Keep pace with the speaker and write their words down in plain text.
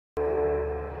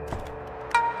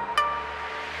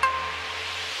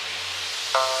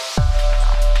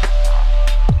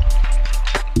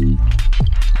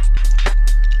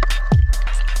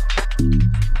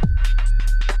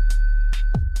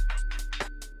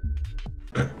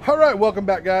Alright, welcome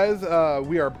back, guys.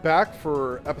 We are back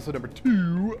for episode number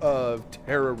 2 of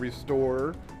Terra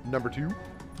Restore number 2.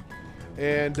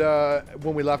 And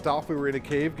when we left off, we were in a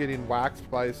cave getting waxed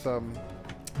by some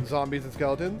zombies and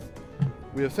skeletons.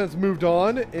 We have since moved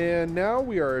on, and now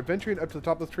we are venturing up to the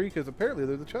top of the tree because apparently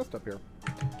there's a chest up here.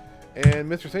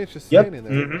 And Mr. Saint's just standing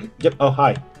there. Yep. Oh,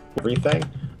 hi. Everything?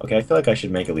 Okay, I feel like I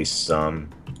should make at least some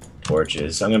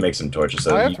torches. I'm going to make some torches.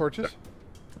 So I have torches.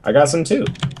 I got some too.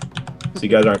 So you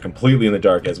guys aren't completely in the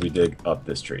dark as we dig up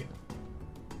this tree.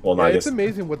 Well, Yeah, I it's guess...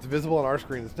 amazing what's visible on our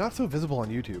screen. It's not so visible on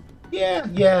YouTube. Yeah.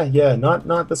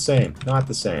 Not the same. Not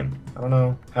the same. I don't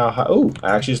know how... Oh,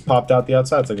 I actually just popped out the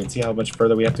outside so I can see how much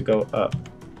further we have to go up.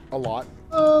 A lot.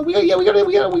 We got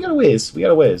a ways. We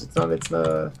got a ways. It's It's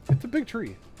a big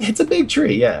tree. It's a big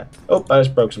tree, yeah. Oh, I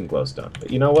just broke some glowstone.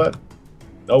 But you know what?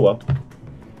 Oh well.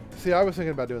 See, I was thinking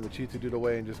about doing the cheatsy doodle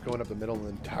way and just going up the middle and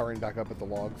then towering back up at the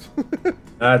logs.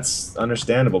 That's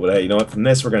understandable, but hey, you know what? From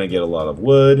this, we're gonna get a lot of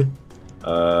wood.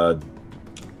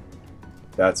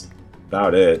 That's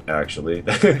about it, actually.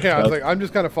 Yeah, I was like, I'm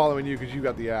just kind of following you because you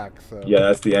got the axe. So. Yeah,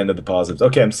 that's the end of the positives.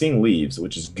 Okay, I'm seeing leaves,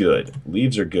 which is good.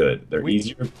 Leaves are good. They're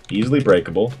easily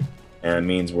breakable, and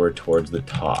means we're towards the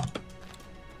top.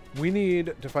 We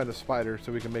need to find a spider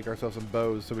so we can make ourselves some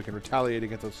bows so we can retaliate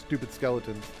against those stupid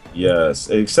skeletons. Yes,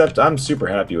 except I'm super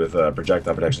happy with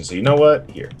projectile protection. So you know what?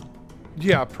 Here.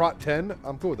 Yeah, Prot 10.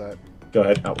 I'm cool with that. Go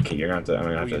ahead. Oh, okay, you're gonna have to. I'm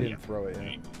gonna have You to. didn't throw it.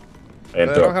 Yeah. I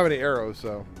don't have any arrows,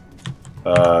 so.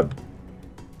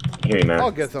 Here, man. I'll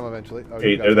get some eventually. Oh,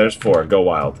 Hey, there's 4. Go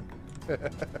wild.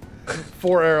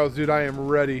 4 arrows, dude. I am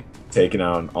ready. Taking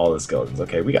out all the skeletons.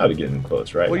 Okay, we gotta get in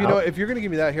close, right? Well, you know, if you're gonna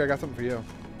give me that here, I got something for you.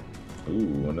 Ooh,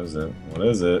 what is it? What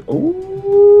is it?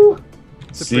 Ooh.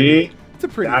 See? It's a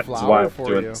pretty That's flower why we're for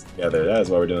doing you. this together. That is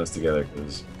why we're doing this together,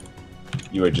 because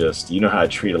you are just, you know how to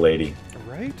treat a lady.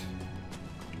 Right?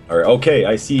 Alright, okay,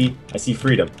 I see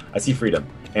freedom. I see freedom.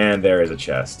 And there is a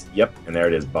chest. Yep, and there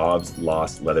it is. Bob's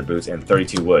lost leather boots and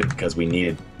 32 wood, because we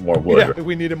needed more wood. Yeah,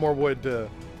 we needed more wood to...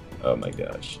 Oh my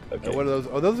gosh. Okay. What are those?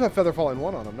 Oh, those have feather falling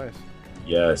 1 on them. Nice.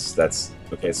 Yes, that's...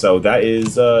 Okay, so that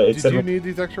is... Did you need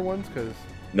these extra ones? Because...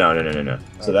 No.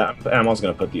 So that I'm also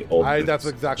gonna put the old. That's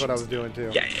exactly what I was doing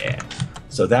too. Yeah.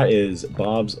 So that is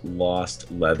Bob's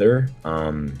lost leather.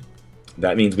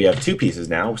 That means we have 2 pieces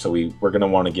now. So we're gonna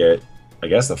want to get, I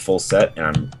guess, the full set,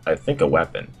 and I think a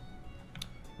weapon.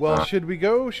 Well, should we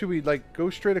like go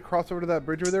straight across over to that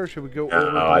bridge over there, or should we go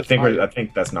over? No, I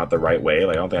think that's not the right way.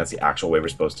 Like I don't think that's the actual way we're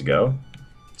supposed to go.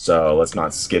 So let's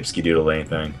not skip skidoodle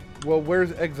anything. Well,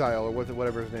 where's Exiel, or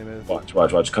whatever his name is?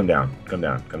 Watch. Come down.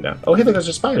 Oh, hey, there's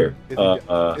a spider.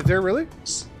 Is there really?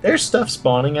 There's stuff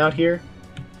spawning out here.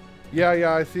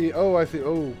 Yeah, I see.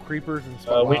 Oh, creepers and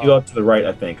stuff. We go up to the right,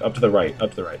 I think. Up to the right.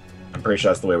 I'm pretty sure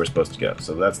that's the way we're supposed to go.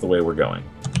 So that's the way we're going.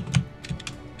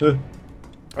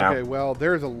 Okay, well,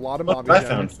 there's a lot of mobs. I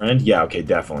found friend. Yeah, okay,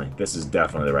 definitely. This is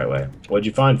definitely the right way. What'd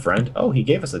you find, friend? Oh, he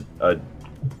gave us a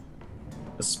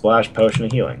splash potion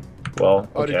of healing. Well, okay.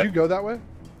 Oh, did you go that way?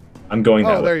 I'm going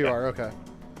that way. Oh, there you are. Okay.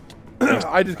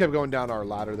 I just kept going down our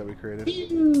ladder that we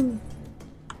created.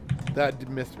 That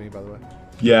missed me, by the way.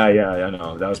 Yeah, I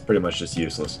know. That was pretty much just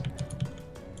useless.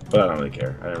 But I don't really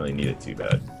care. I don't really need it too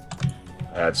bad.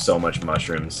 I have so much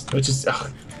mushrooms, which is...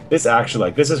 this actually,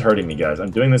 like, this is hurting me, guys.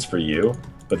 I'm doing this for you,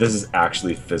 but this is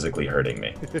actually physically hurting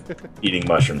me. Eating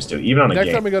mushrooms, too. Even on a game.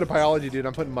 Next time we go to biology, dude,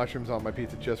 I'm putting mushrooms on my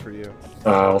pizza just for you.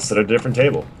 I'll sit at a different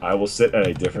table. I will sit at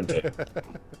a different table.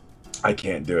 I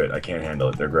can't do it. I can't handle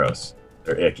it. They're gross.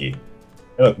 They're icky.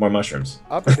 Hey, look, more mushrooms.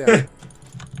 Up or down?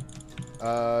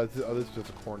 This is just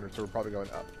a corner, so we're probably going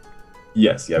up.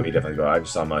 Yes, yeah, we definitely go. I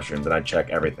just saw mushrooms, and I check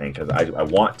everything, because I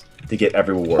want to get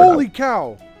every reward. Holy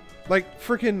cow! Like,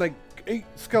 freaking, like, 8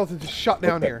 skeletons just shot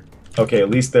down here. Okay,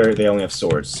 at least they only have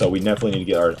swords, so we definitely need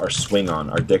to get our swing on,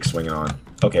 our dick swinging on.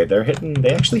 Okay, they're hitting,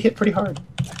 they actually hit pretty hard.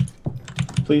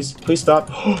 Please stop.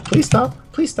 Please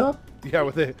stop. Yeah,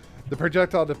 with the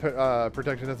projectile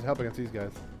protection doesn't help against these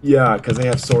guys. Yeah, because they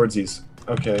have swordsies.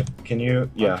 Okay, can you...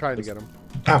 Yeah. I'm trying to get him.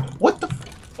 Ow, what the...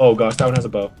 Oh gosh, that one has a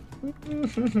bow.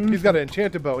 He's got an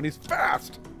enchanted bow, and he's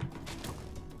fast!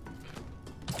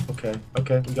 Okay,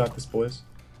 we got this, boys.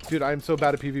 Dude, I'm so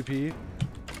bad at PvP.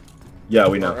 Yeah,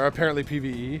 we know. Or apparently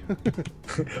PvE.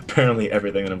 Apparently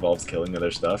everything that involves killing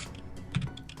other stuff.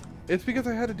 It's because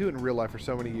I had to do it in real life for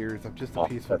so many years. I'm just a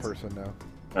peaceful person now.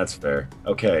 That's fair.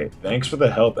 Okay, thanks for the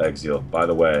help, Exiel. By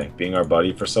the way, being our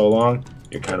buddy for so long,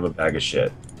 you're kind of a bag of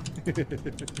shit.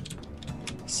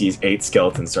 Sees 8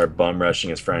 skeletons start bum rushing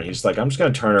his friend. He's just like, I'm just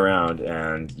gonna turn around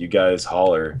and you guys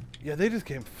holler. Yeah, they just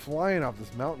came flying off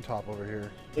this mountaintop over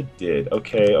here. It did.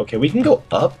 Okay, we can go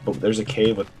up, but there's a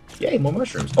cave with... Yay, more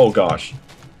mushrooms. Oh, gosh.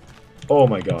 Oh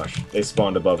my gosh. They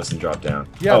spawned above us and dropped down.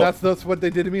 Yeah, oh. that's what they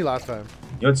did to me last time.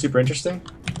 You know what's super interesting?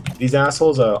 These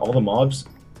assholes, all the mobs,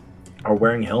 are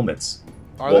wearing helmets.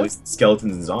 Are they? These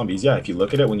skeletons and zombies, yeah. If you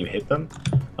look at it when you hit them,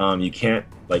 you can't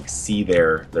like see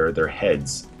their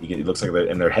heads. It looks like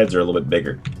and their heads are a little bit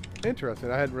bigger.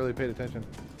 Interesting. I hadn't really paid attention.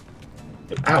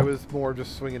 Ow. I was more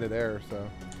just swinging it air, so.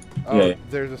 Oh, Yeah.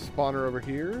 There's a spawner over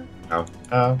here. Ow,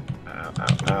 ow, ow,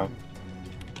 ow, ow.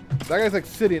 That guy's like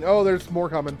sitting. Oh, there's more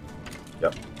coming.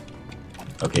 Yep.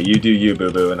 Okay, you do you,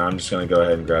 boo-boo, and I'm just gonna go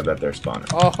ahead and grab that there spawner.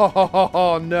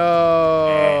 Oh,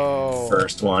 no.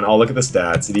 First one. Oh, look at the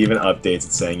stats. It even updates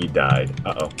it saying you died.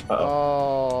 Uh-oh. Uh-oh.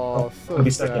 Oh, I wanna be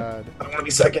so second. sad. I don't want to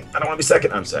be second. I don't want to be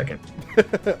second. I'm second.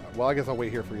 Well, I guess I'll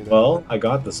wait here for you then. Well, I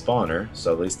got the spawner,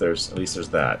 so at least there's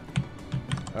that.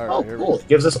 All right, Oh, here cool. It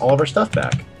gives us all of our stuff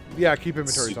back. Yeah, keep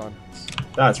inventories on.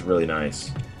 That's really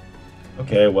nice.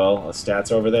 Okay, well, the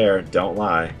stats over there don't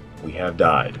lie. We have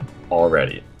died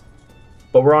already.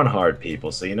 But we're on hard,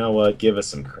 people, so you know what? Give us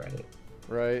some credit.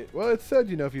 Right. Well, it said,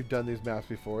 you know, if you've done these maps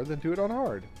before, then do it on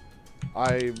hard.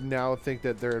 I now think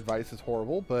that their advice is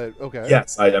horrible, but okay.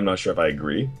 Yes, I'm not sure if I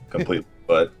agree completely,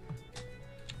 but...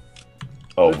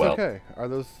 Oh, It's well. okay. Are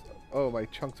those... Oh, my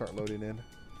chunks aren't loading in.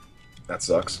 That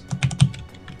sucks.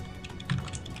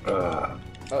 Oh,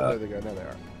 there they go. Now they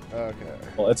are. Okay.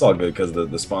 Well, it's all good because the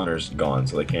spawner's gone,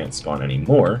 so they can't spawn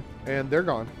anymore. And they're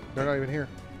gone. They're not even here.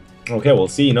 Okay, well,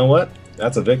 see, you know what?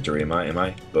 That's a victory in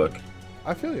my book.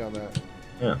 I feel you on that.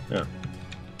 Yeah, yeah.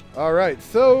 All right.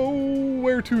 So,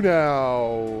 where to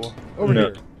now? Over No.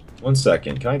 here. 1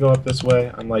 second. Can I go up this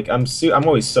way? I'm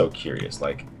always so curious.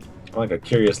 Like, I'm like a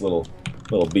curious little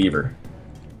beaver.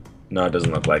 No, it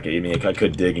doesn't look like it. I mean, I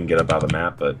could dig and get up out of the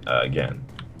map, but again,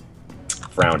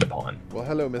 frowned upon. Well,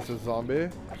 hello, Mrs. Zombie.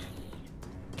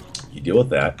 You deal with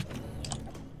that.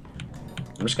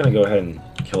 I'm just gonna go ahead and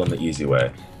kill him the easy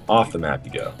way. Off the map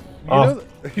you go. You Off. know,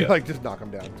 you like just knock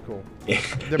them down. It's cool.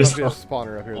 There Just must be a off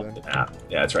spawner up here the then. map.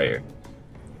 Yeah, it's right here.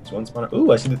 There's one spawner.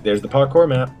 Ooh, I see that. There's the parkour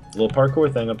map. Little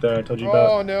parkour thing up there I told you about.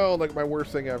 Oh no, like my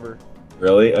worst thing ever.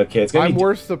 Really? Okay, it's gonna I'm be.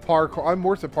 worse at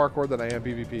parkour than I am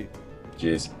PvP.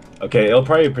 Jeez. Okay, it'll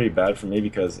probably be pretty bad for me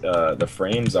because the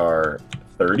frames are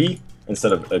 30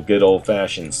 instead of a good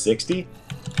old-fashioned 60.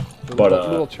 The But,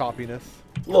 little choppiness.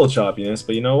 A little choppiness,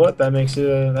 but you know what? That makes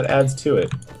it. That adds to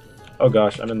it. Oh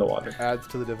gosh, I'm in the water. Adds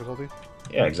to the difficulty.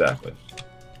 Yeah, exactly.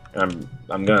 I'm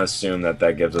gonna assume that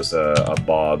gives us a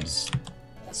Bob's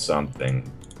something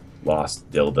lost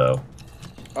dildo.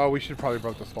 Oh, we should probably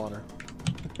broke the spawner.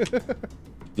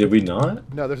 Did we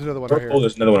not? No, there's another one right here. Oh,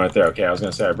 there's another one right there. Okay, I was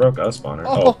gonna say I broke a spawner.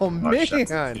 Oh, gosh,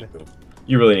 that's man. stew.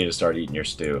 You really need to start eating your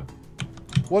stew.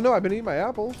 Well, no, I've been eating my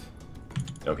apples.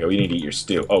 Okay, we need to eat your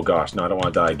stew. Oh gosh, no, I don't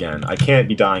want to die again. I can't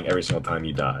be dying every single time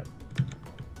you die.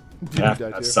 You have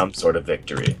to have some sort of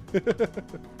victory.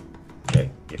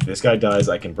 Okay, if this guy dies,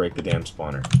 I can break the damn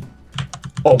spawner.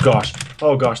 Oh gosh,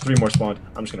 3 more spawned.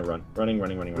 I'm just gonna run. Running.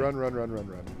 Run.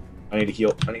 I need to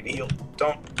heal.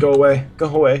 Don't go away. Go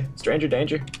away. Stranger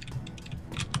danger.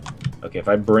 Okay, if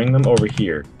I bring them over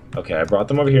here. Okay, I brought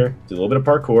them over here. Do a little bit of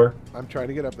parkour. I'm trying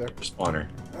to get up there. Spawner.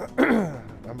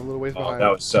 I'm a little ways Oh, behind.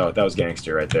 that was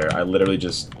gangster right there. I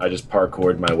just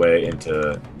parkoured my way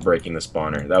into breaking the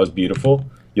spawner. That was beautiful.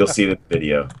 You'll see the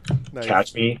video. Nice.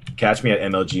 Catch me at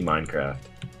MLG Minecraft.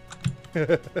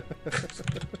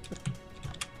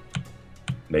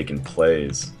 Making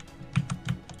plays.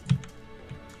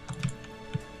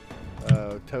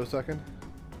 Toe sucking?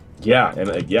 Yeah,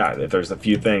 and yeah, if there's a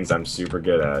few things I'm super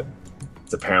good at,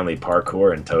 it's apparently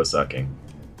parkour and toe sucking.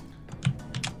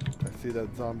 I see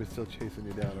that zombie still chasing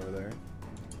you down over there.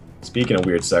 Speaking of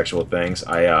weird sexual things,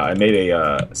 I made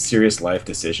a serious life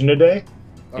decision today,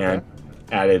 Okay. and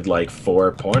added like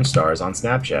 4 porn stars on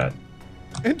Snapchat.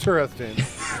 Interesting.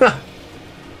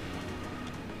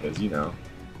 Because, you know.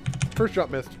 First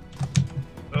shot missed.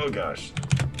 Oh gosh.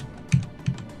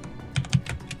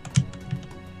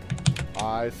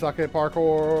 I suck at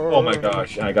parkour. Oh my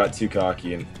gosh, I got too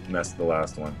cocky and messed the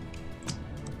last one.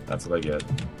 That's what I get.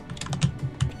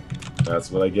 That's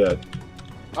what I get.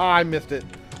 Ah, I missed it.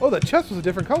 Oh, the chest was a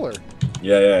different color.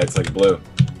 Yeah, it's like blue.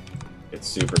 It's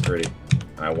super pretty.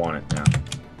 And I want it now.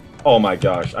 Oh my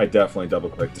gosh, I definitely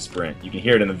double-clicked to sprint. You can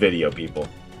hear it in the video, people.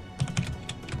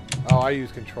 Oh, I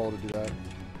use control to do that.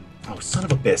 Oh, son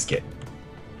of a biscuit.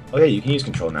 Oh yeah, you can use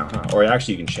control now, huh? Or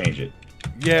actually, you can change it.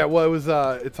 Yeah, well, it was.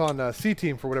 It's on C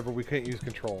team for whatever we can't use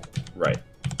control. Right.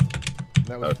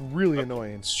 That was really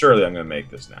annoying. Surely I'm gonna make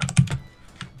this now.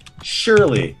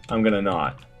 Surely I'm gonna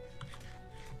not.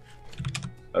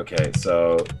 Okay,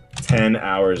 so 10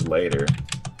 hours later.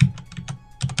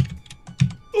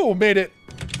 Oh, made it.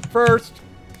 First.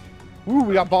 Ooh,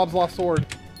 we got Bob's lost sword.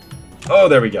 Oh,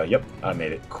 there we go. Yep, I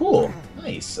made it. Cool.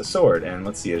 Nice. A sword. And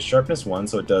let's see, it's sharpness 1,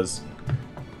 so it does...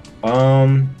 A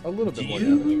little bit more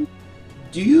damage.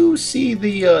 Do you see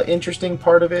the interesting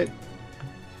part of it?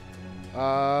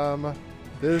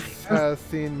 This has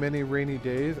seen many rainy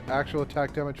days. Actual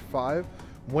attack damage 5.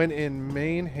 When in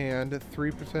main hand,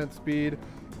 3% speed,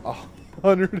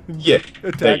 100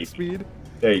 attack speed.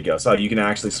 There you go. So you can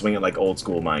actually swing it like old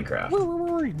school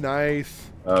Minecraft.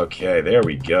 Nice. Okay, there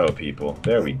we go, people.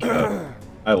 There we go.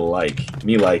 I like.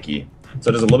 Me likey. So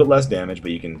it does a little bit less damage,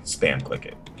 but you can spam click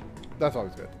it. That's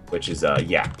always good. Which is,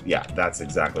 yeah, that's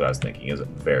exactly what I was thinking. Is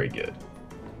very good.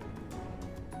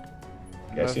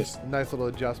 Nice little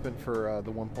adjustment for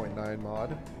the 1.9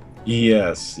 mod.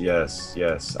 Yes.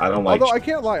 I don't like. Although I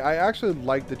can't lie, I actually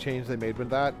like the change they made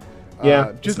with that.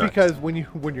 Yeah, just because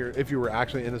if you were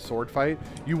actually in a sword fight,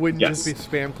 you wouldn't just be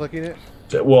spam clicking it.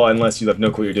 Well, unless you have no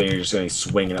clue what you're doing, you're just going to be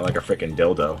swinging it like a freaking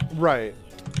dildo. Right.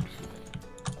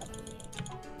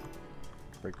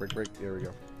 Break. There we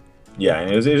go. Yeah,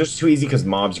 and it was just too easy because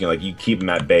mobs, you keep them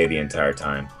at bay the entire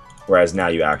time, whereas now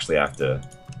you actually have to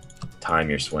time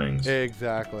your swings.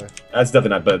 Exactly. That's definitely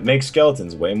not, but it makes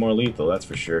skeletons way more lethal, that's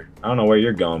for sure. I don't know where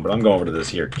you're going, but I'm going over to this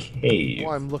here cave.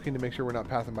 Well, I'm looking to make sure we're not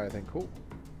passing by anything cool.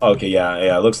 Okay, yeah,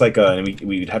 it looks like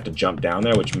we'd have to jump down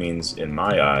there, which means, in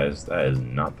my eyes, that is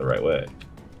not the right way.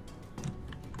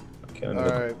 Okay,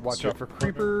 alright, watch out for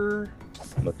creeper.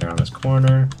 Look around this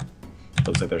corner.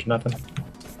 Looks like there's nothing.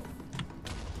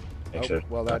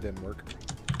 Well, that didn't work.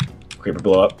 Creeper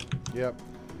blow up. Yep.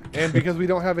 And because we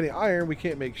don't have any iron, we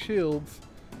can't make shields,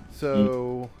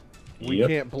 so we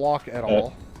can't block at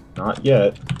all. Not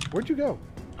yet. Where'd you go?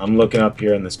 I'm looking up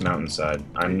here on this mountainside.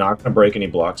 I'm not going to break any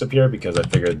blocks up here because I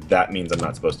figured that means I'm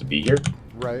not supposed to be here.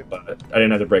 Right. But I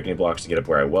didn't have to break any blocks to get up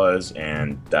where I was,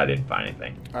 and I didn't find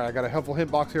anything. Alright, I got a helpful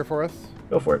hint box here for us.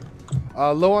 Go for it.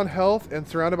 Low on health and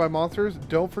surrounded by monsters,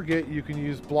 don't forget you can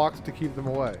use blocks to keep them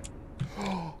away.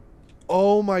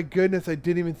 Oh my goodness, I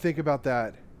didn't even think about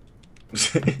that.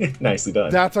 Nicely done.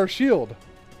 That's our shield.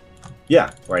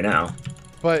 Yeah, right now.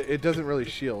 But it doesn't really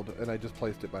shield, and I just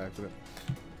placed it by accident.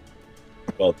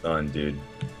 Well done, dude.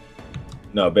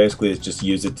 No, basically it's just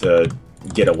use it to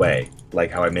get away. Like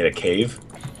how I made a cave.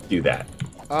 Do that.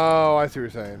 Oh, I see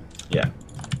what you're saying. Yeah.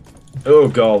 Oh,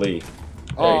 golly.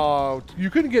 Oh, you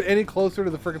couldn't get any closer to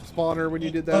the frickin' spawner when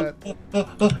you did that.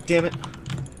 Oh, damn it.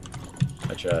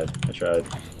 I tried.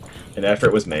 An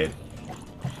effort was made.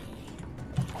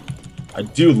 I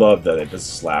do love that it does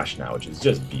slash now, which is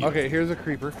just beautiful. Okay, here's a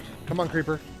creeper. Come on,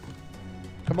 creeper.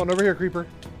 Come on over here, creeper.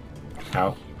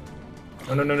 How?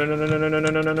 No.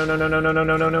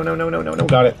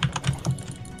 Got it.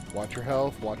 Watch your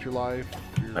health. Watch your life.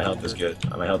 My health is good.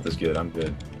 My health is good. I'm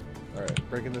good. All right,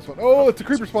 breaking this one. Oh, it's a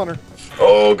creeper spawner.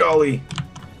 Oh, golly.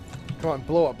 Come on,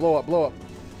 blow up.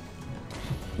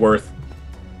 Worth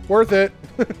it.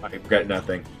 I regret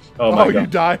nothing. Oh my god. You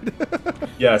died?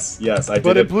 Yes, I did.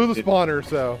 But it blew the spawner,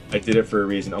 so. I did it for a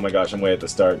reason. Oh my gosh, I'm way at the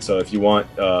start. So if you want,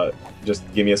 just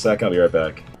give me a second. I'll be right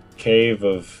back. Cave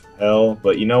of Hell.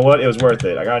 But you know what? It was worth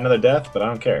it. I got another death, but I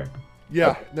don't care.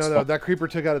 Yeah, okay, no. That creeper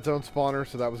took out its own spawner,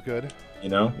 so that was good. You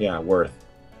know? Yeah, worth.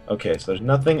 Okay, so there's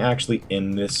nothing actually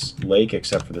in this lake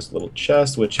except for this little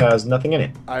chest, which has nothing in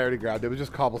it. I already grabbed it. It was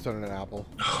just cobblestone and an apple.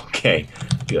 Okay,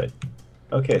 good.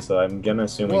 Okay, so I'm gonna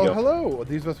assume we go. Well, hello.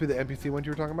 These must be the NPC ones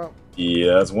you were talking about.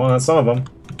 Yeah, that's some of them.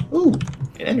 Ooh,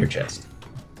 an ender chest.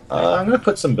 I'm gonna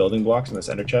put some building blocks in this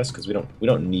ender chest because we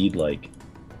don't need like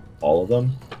all of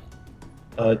them.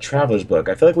 Traveler's Book.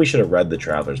 I feel like we should have read the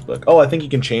Traveler's Book. Oh, I think you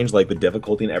can change like the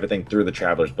difficulty and everything through the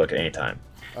Traveler's Book at any time.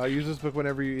 Use this book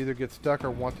whenever you either get stuck or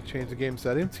want to change the game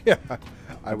settings. Yeah,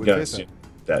 I would say so.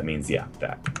 That means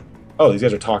that. Oh, these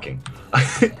guys are talking.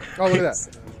 Oh, look at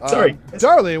that. Sorry.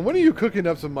 Darling, when are you cooking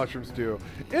up some mushroom stew?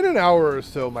 In an hour or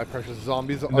so, my precious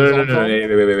zombies. No,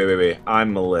 wait.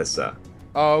 I'm Melissa.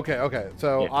 Oh, okay.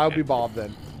 So yeah, I'll be Bob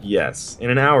then. Yes.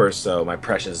 In an hour or so, my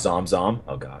precious Zom.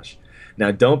 Oh, gosh.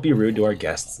 Now, don't be rude to our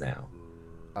guests now.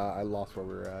 I lost where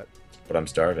we were at. But I'm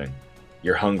starving.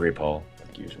 You're hungry, Paul,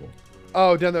 like usual.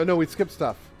 Oh, down there. No, we skipped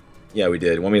stuff. Yeah, we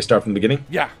did. Want me to start from the beginning?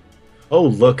 Yeah. Oh,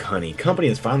 look, honey. Company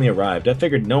has finally arrived. I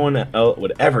figured no one else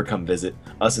would ever come visit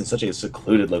us in such a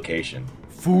secluded location.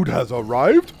 Food has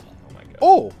arrived? Oh, my God.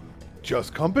 Oh,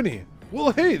 just company.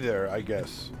 Well, hey there, I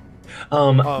guess.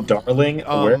 Darling,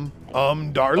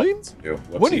 darling?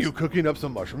 When are you cooking up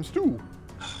some mushroom stew?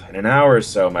 In an hour or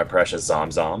so, my precious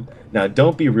Zom. Now,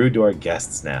 don't be rude to our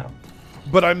guests now.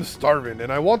 But I'm starving,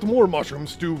 and I want more mushroom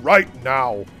stew right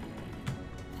now.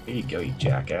 Here you go, you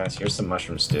jackass. Here's some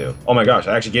mushroom stew. Oh my gosh,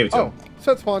 I actually gave it to him.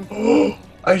 Set spawn.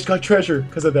 I just got treasure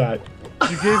because of that.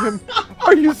 You gave him...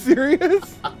 Are you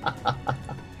serious?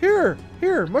 Here,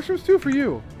 mushrooms too for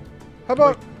you. How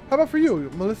about for you,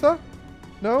 Melissa?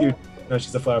 No. Dude, no,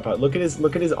 she's a flower pot. Look at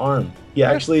his arm. He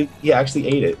actually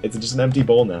ate it. It's just an empty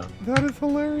bowl now. That is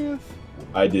hilarious.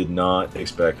 I did not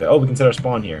expect that. Oh, we can set our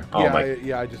spawn here. Oh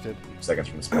yeah, I just did. Seconds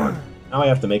from the spawn. Now I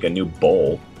have to make a new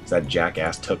bowl because that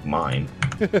jackass took mine.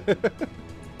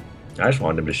 I just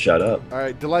wanted him to shut up. All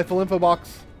right, delightful info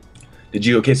box. Did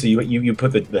you? Okay, so you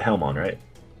put the helm on, right?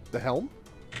 The helm?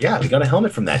 Yeah, we got a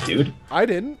helmet from that dude. I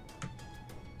didn't.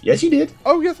 Yes, you did.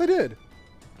 Oh, yes, I did.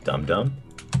 Dum dum.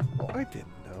 I didn't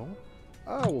know.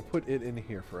 I will put it in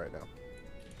here for right now.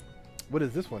 What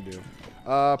does this one do?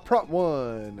 Prop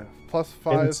 1 plus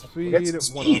 5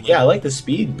 speed. Yeah, I like the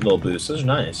speed little boost. Those are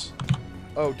nice.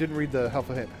 Oh, didn't read the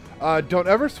helpful hint. Don't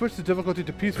ever switch the difficulty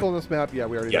to peaceful in this map. Yeah,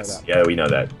 we already know that. Yeah, we know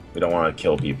that. We don't want to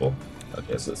kill people.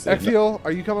 Okay, so let's see. Exiel,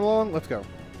 are you coming along? Let's go.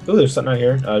 Ooh, there's something out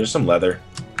here. There's some leather.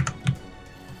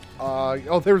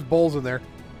 Oh, there's bowls in there.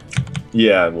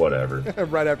 Yeah, whatever.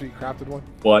 Right after you crafted one.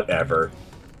 Whatever.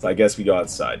 So I guess we go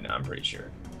outside now. I'm pretty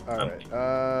sure. All right.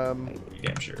 I'm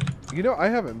damn sure. You know, I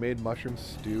haven't made mushroom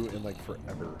stew in like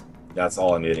forever. That's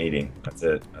all I'm eating. That's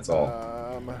it. That's all.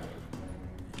 All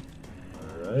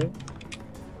right.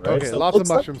 Okay, so lots of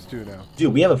mushroom stew now.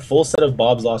 Dude, we have a full set of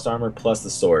Bob's Lost Armor plus the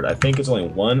sword. I think it's only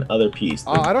one other piece.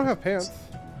 I don't have pants.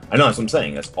 I know, that's what I'm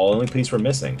saying. That's all the only piece we're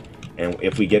missing. And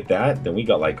if we get that, then we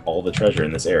got like all the treasure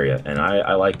in this area, and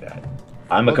I like that.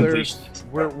 I'm a completionist.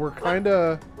 We're kind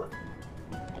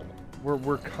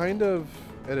of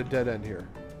at a dead end here.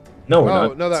 No, we're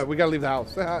not. No, we gotta leave the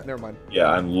house. Never mind.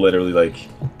 Yeah, I'm literally like,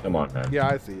 come on, man. Yeah,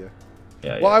 I see you.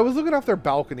 Yeah. Well, I was looking off their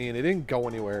balcony and it didn't go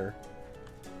anywhere.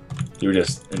 You were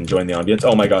just enjoying the ambience.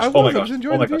 Oh my gosh! Oh my gosh!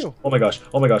 Oh my gosh! Oh my gosh!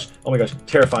 Oh my gosh! Oh my gosh!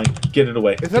 Terrifying! Get it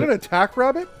away! Is that an attack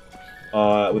rabbit?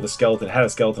 With a skeleton. It had a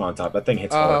skeleton on top. That thing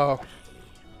hits hard.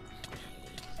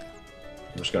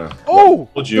 I'm just gonna. Oh!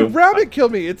 The rabbit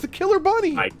killed me. It's a killer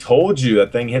bunny. I told you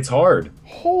that thing hits hard.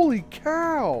 Holy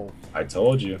cow! I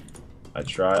told you.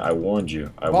 I warned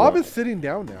you. Bob is sitting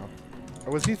down now.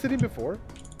 Or was he sitting before?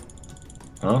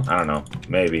 Huh? I don't know.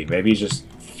 Maybe. Maybe he's just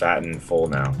fat and full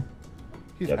now.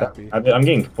 He's happy. I'm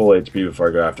getting full HP before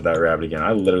I go after that rabbit again.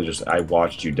 I literally I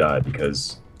watched you die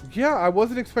because... Yeah, I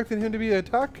wasn't expecting him to be an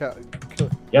attack killer.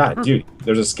 Yeah, dude.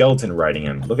 There's a skeleton riding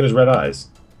him. Look at his red eyes.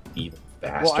 Evil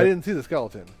bastard. Well, I didn't see the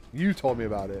skeleton. You told me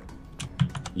about it.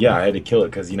 Yeah, I had to kill it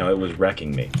because, you know, it was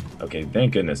wrecking me. Okay,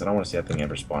 thank goodness. I don't want to see that thing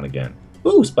ever spawn again.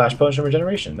 Ooh, splash potion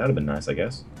regeneration. That would have been nice, I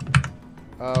guess.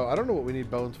 I don't know what we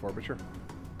need bones for, but sure.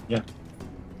 Yeah.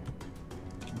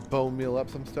 Bone meal up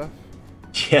some stuff.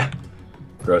 Yeah.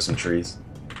 Grow some trees.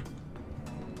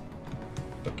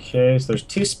 Okay, so there's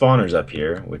 2 spawners up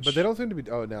here, which... But they don't seem to be...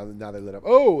 Oh, now they lit up.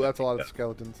 Oh, that's a lot of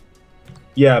skeletons.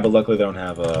 Yeah, but luckily they don't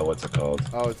have, what's it called?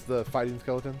 Oh, it's the fighting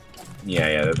skeletons?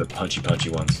 Yeah, they're the punchy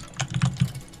ones.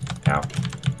 Ow.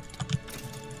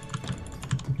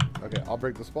 Okay, I'll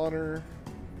break the spawner.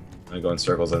 I'm gonna go in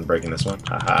circles and breaking this one.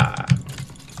 Haha.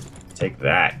 Take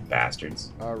that,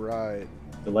 bastards. Alright.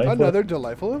 Delightful. Another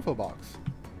delightful info box.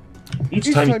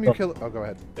 Each time you kill... Oh, go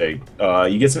ahead.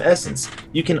 You get some essence.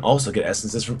 You can also get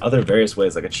essences from other various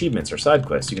ways like achievements or side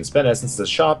quests. You can spend essence at the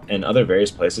shop and other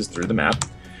various places through the map.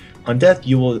 On death,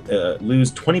 you will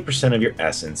lose 20% of your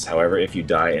essence. However, if you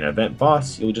die in an event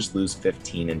boss, you'll just lose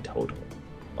 15 in total.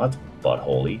 Well, that's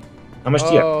buttholey. How much do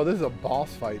you have? Oh, this is a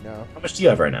boss fight now. How much do you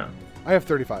have right now? I have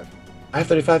 35. I have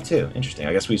 35 too. Interesting.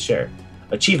 I guess we share.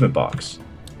 Achievement box.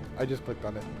 I just clicked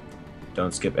on it.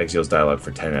 Don't skip Exiel's dialogue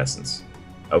for 10 essence.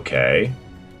 Okay.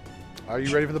 Are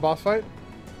you ready for the boss fight?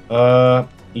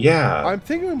 Yeah. I'm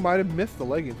thinking we might have missed the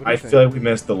leggings. I feel like we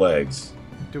missed the legs.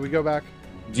 Do we go back?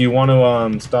 Do you want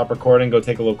to stop recording, go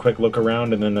take a quick look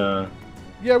around, and then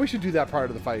Yeah, we should do that part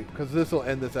of the fight because this will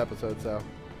end this episode. So.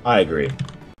 I agree.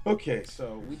 Okay,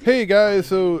 so... Hey guys,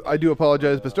 so I do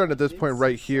apologize, but starting at this point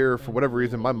right here, for whatever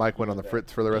reason, my mic went on the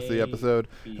fritz for the rest of the episode,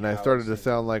 and I started to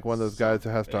sound like one of those guys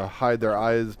who has to hide their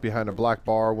eyes behind a black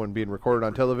bar when being recorded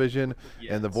on television,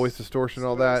 and the voice distortion and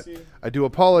all that. I do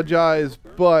apologize,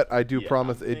 but I do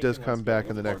promise it does come back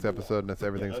in the next episode, and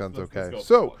everything sounds okay.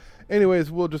 So,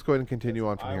 anyways, we'll just go ahead and continue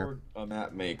on from here. A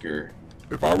map maker.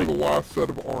 If I were the last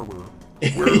set of armor,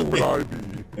 where would I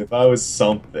be? If I was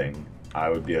something, I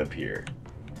would be up here.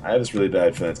 I have this really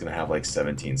bad feeling it's going to have like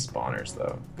 17 spawners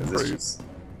though. Because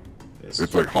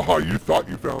it's like, haha, you thought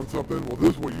you found something? Well,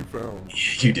 this is what you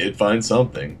found. You did find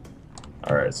something.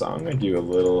 Alright, so I'm going to do a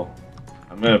little...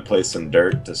 I'm going to place some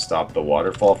dirt to stop the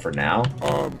waterfall for now.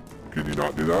 Can you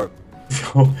not do that?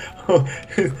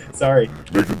 Sorry.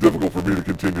 It makes it difficult for me to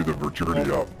continue the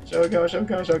journey up. Oh gosh, oh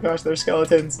gosh, oh gosh, there's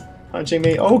skeletons punching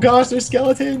me. Oh gosh, there's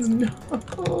skeletons!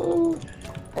 No!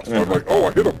 I'm like, oh,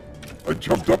 I hit him. I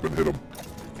jumped up and hit him.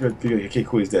 Good, good. Okay,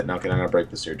 cool, he's dead. Now, okay, I'm gonna break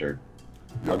this here dirt.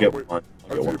 Yeah, I'll get wait. one.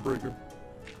 I see it breaking.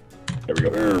 There we go.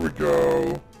 There we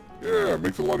go. Yeah, it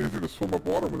makes it a lot easier to swim up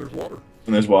water when there's water.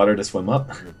 When there's water to swim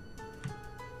up.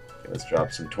 Okay, let's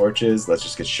drop some torches. Let's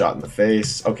just get shot in the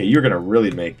face. Okay, you're gonna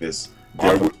really make this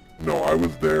difficult. I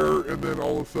was there, and then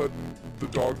all of a sudden, the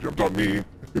dog jumped on me.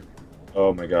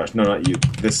 Oh my gosh, no, not you.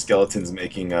 This skeleton's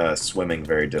making swimming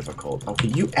very difficult. Okay,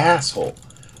 you asshole.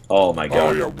 Oh my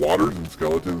god. Oh yeah, waters and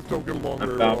skeletons don't get along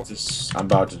very well. I'm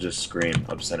about to just scream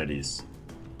obscenities.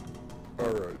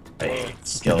 Alright. I hate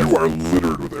skeletons. You are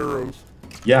littered with arrows.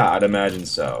 Yeah, I'd imagine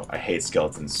so. I hate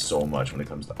skeletons so much when it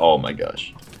comes to... Oh my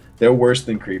gosh. They're worse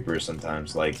than creepers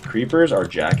sometimes. Like, creepers are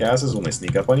jackasses when they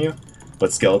sneak up on you,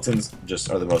 but skeletons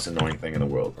just are the most annoying thing in the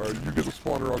world. Alright, you get the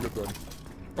spawner, I'll get them.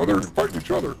 Oh, they're fighting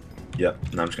each other.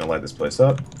 Yep, now I'm just gonna light this place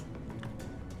up.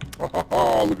 Ha ha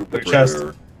ha, look at the chest.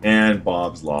 there. And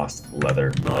Bob's lost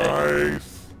leather.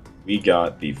 Nice. We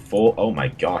got the full... Oh my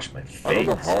gosh, my face. I don't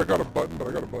know how I got a button, but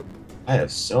I got a button. I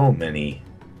have so many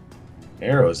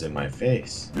arrows in my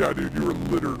face. Yeah, dude, you were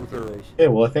littered with arrows. Okay,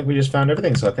 well, I think we just found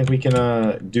everything, so I think we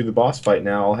can do the boss fight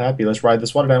now. All happy. Let's ride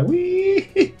this water down. Whee!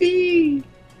 Let's see.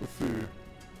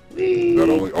 Whee!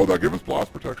 That gave us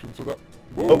blast protection, so that...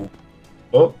 Whoa.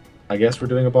 Oh, I guess we're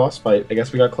doing a boss fight. I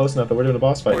guess we got close enough that we're doing a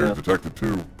boss fight now. detected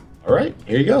too. All right,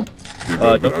 here you go.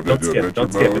 Dude,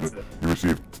 Don't skip. You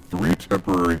received 3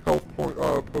 temporary health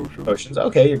potions. Potions.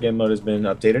 Okay, your game mode has been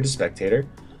updated to spectator.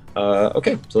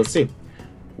 Okay, so let's see.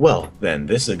 Well, then,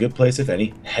 this is a good place if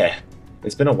any. Heh.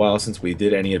 It's been a while since we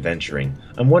did any adventuring.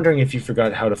 I'm wondering if you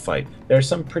forgot how to fight. There are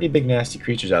some pretty big nasty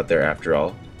creatures out there after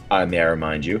all. May I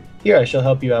remind you, here I shall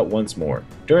help you out once more.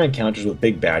 During encounters with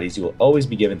big baddies, you will always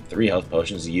be given 3 health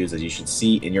potions to use, as you should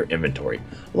see in your inventory.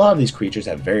 A lot of these creatures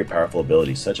have very powerful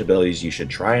abilities. Such abilities you should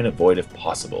try and avoid if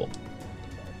possible.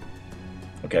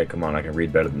 Okay, come on, I can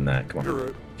read better than that. Come on. You're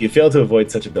right. If you fail to avoid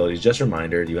such abilities, just a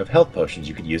reminder, you have health potions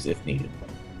you could use if needed.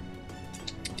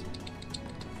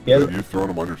 Yeah, you throwing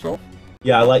them on yourself?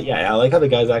 I like how the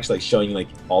guy's actually showing you like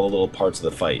all the little parts of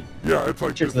the fight. Yeah, it's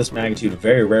like creatures of this magnitude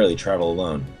very rarely travel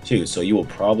alone, too, so you will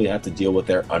probably have to deal with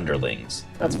their underlings.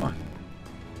 That's fine.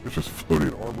 It's just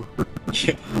floating armor.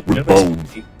 Yeah. With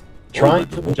bones. Trying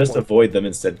to just avoid them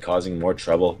instead causing more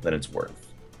trouble than it's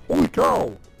worth. Holy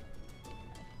cow!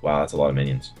 Wow, that's a lot of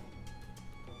minions.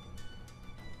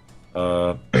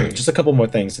 Just a couple more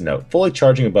things to note. Fully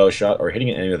charging a bow shot or hitting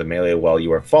an enemy with a melee while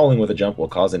you are falling with a jump will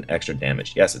cause an extra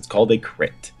damage. Yes, it's called a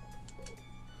crit.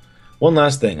 One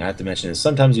last thing I have to mention is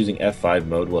sometimes using F5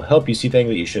 mode will help you see things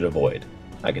that you should avoid.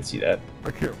 I can see that.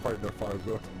 I can't fight in F5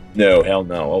 though. No, hell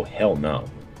no. Oh, hell no.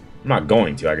 I'm not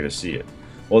going to. I can just see it.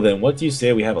 Well then, what do you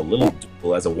say we have a little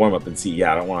duel as a warm-up and see?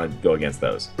 Yeah, I don't want to go against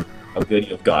those. How good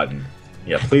you've gotten.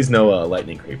 Yeah, please no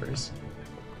lightning creepers.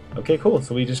 Okay, cool.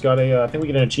 So we just got a, I think we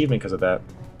get an achievement because of that.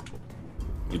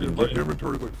 My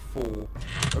inventory's like full.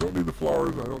 I don't need the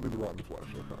flowers, I don't need the rotten flesh.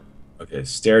 Okay,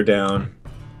 stare down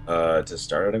to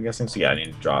start it, I'm guessing. So yeah, I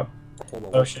need to drop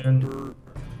potion.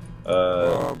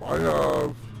 I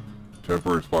have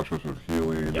temporary splash potion of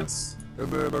healing. Yes. And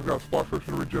then I've got splash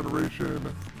potion of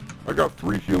regeneration. I got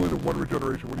 3 healing and 1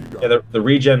 regeneration. What do you got? Yeah, the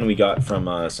regen we got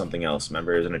from something else.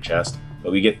 Remember, it was in a chest.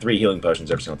 But we get 3 healing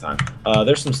potions every single time.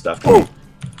 There's some stuff. Oh!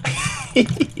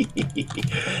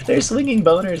 They're swinging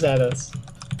boners at us.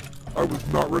 I was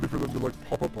not ready for them to like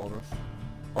pop up on us.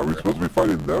 Are we supposed to be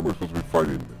fighting them or supposed to be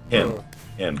fighting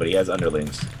him, but he has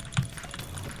underlings.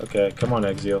 Okay, come on,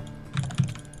 Exiel.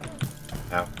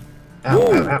 Ow. Ow,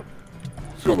 whoa. ow, ow.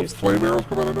 See all those flame arrows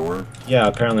come out of nowhere? Yeah,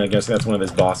 apparently I guess that's one of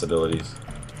his boss abilities.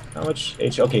 How much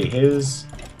H? Okay,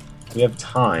 we have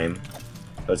time.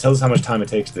 So it tells us how much time it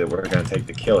takes we're going to take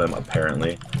to kill him,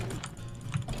 apparently.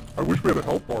 I wish we had a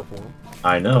health bar for him.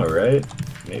 I know, right?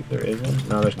 Maybe there isn't.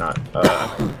 No, there's not. Go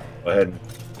ahead and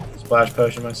splash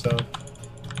potion myself.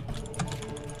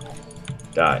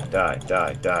 Die, die,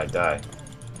 die, die, die.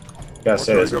 Gotta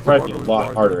say, this would probably be a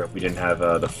lot harder if we didn't have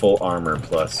the full armor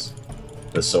plus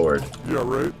the sword. Yeah,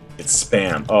 right? It's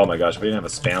spam. Oh my gosh, if we didn't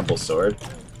have a spammable sword,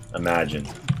 imagine.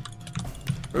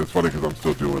 And it's funny because I'm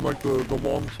still doing like the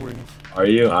long swings. Are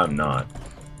you? I'm not.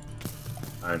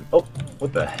 Oh,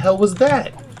 what the hell was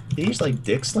that? Did he just like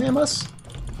dick slam us?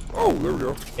 Oh, there we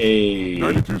go. Hey.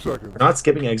 92 seconds. For not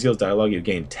skipping Exiel's dialogue, you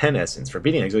gain 10 essence. For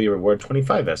beating Exiel, you reward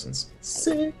 25 essence.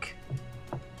 Sick.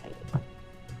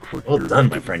 Well done,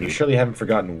 my friend. You surely haven't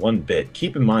forgotten one bit.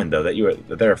 Keep in mind, though,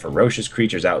 that there are ferocious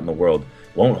creatures out in the world.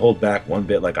 Won't hold back one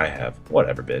bit like I have.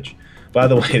 Whatever, bitch. By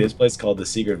the way, this place called the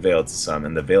Secret Vale to some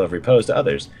and the Vale of Repose to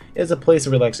others is a place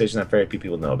of relaxation that very few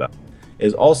people know about. It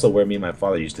is also where me and my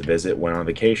father used to visit when on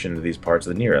vacation to these parts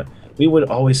of the Nira. We would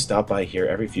always stop by here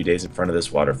every few days in front of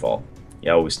this waterfall.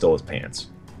 Yeah, we stole his pants.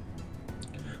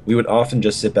 We would often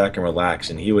just sit back and relax,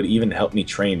 and he would even help me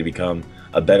train to become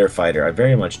a better fighter. I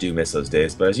very much do miss those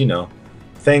days, but as you know,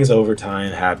 things over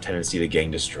time have tendency to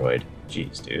getting destroyed.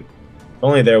 Jeez, dude. If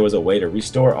only there was a way to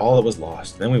restore all that was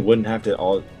lost. Then we wouldn't have to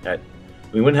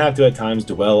at times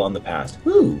dwell on the past.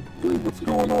 Ooh. What's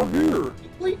going on here?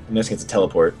 I'm guessing it's a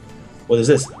teleport. What is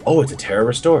this? Oh, it's a Terra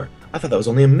Restore. I thought that was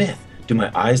only a myth. Do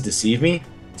my eyes deceive me?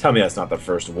 Tell me that's not the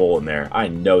first wool in there. I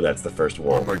know that's the first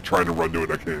wool. I'm like trying to run to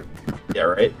it, I can't. Yeah,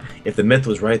 right? If the myth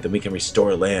was right, then we can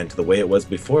restore land to the way it was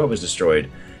before it was destroyed.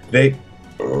 They're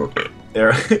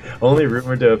only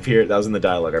rumored to appear, that was in the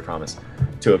dialogue, I promise,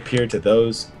 to appear to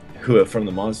those who have from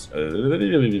the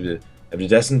monster, have been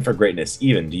destined for greatness.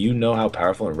 Even, do you know how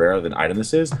powerful and rare of an item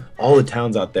this is? All the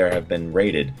towns out there have been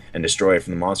raided and destroyed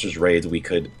from the monsters' raids we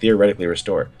could theoretically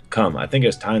restore. Come, I think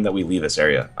it's time that we leave this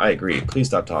area. I agree. Please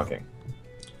stop talking.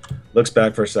 Looks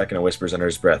back for a second and whispers under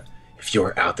his breath, if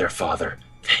you're out there, Father,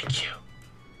 thank you.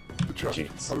 The chest.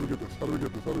 Jeez. How do we get this? How do we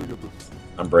get this? How do we get this?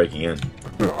 I'm breaking in.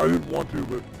 I didn't want to,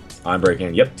 but I'm breaking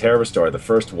in. Yep, Terra Restore, the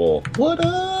first wool. What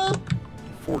up?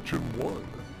 Fortune won.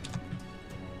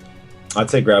 I'd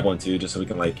say grab one too, just so we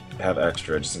can like have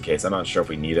extra, just in case. I'm not sure if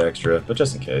we need extra, but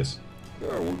just in case. Yeah,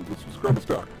 well, let's just grab a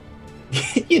stack.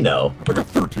 You know. I got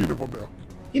 13 of them now.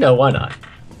 You know, why not?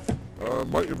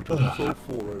 My inventory is so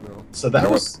full right now. So that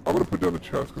was... I'm gonna put down the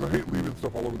chest because I hate leaving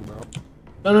stuff all over the map.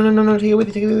 No, take it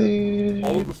with you,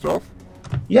 All of the stuff?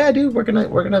 Yeah, dude, we're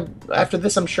gonna, after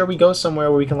this, I'm sure we go somewhere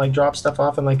where we can, like, drop stuff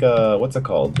off in, like, a, what's it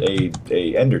called? A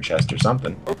ender chest or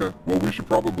something. Okay, well, we should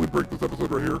probably break this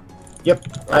episode right here.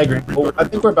 Yep, I agree. Well, I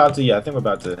think we're about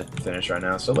to finish right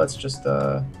now, so let's just,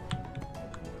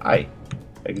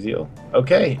 Exiel.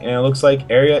 Okay, and it looks like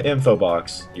area info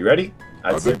box. You ready?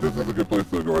 I think this is a good place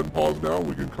to go ahead and pause now.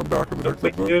 We can come back in the next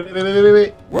episode.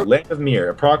 Wait. What? Land of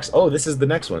Mir. Oh, this is the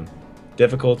next one.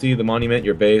 Difficulty, the monument,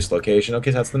 your base, location.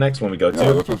 Okay, so that's the next one we go to.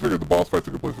 Yeah, that's what I figured. The boss fight's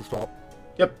a good place to stop.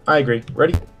 Yep, I agree.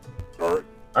 Ready? Alright.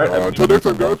 Alright. Until next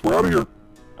time, guys. We're out of here.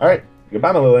 Alright.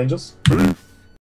 Goodbye, my little angels. Peace.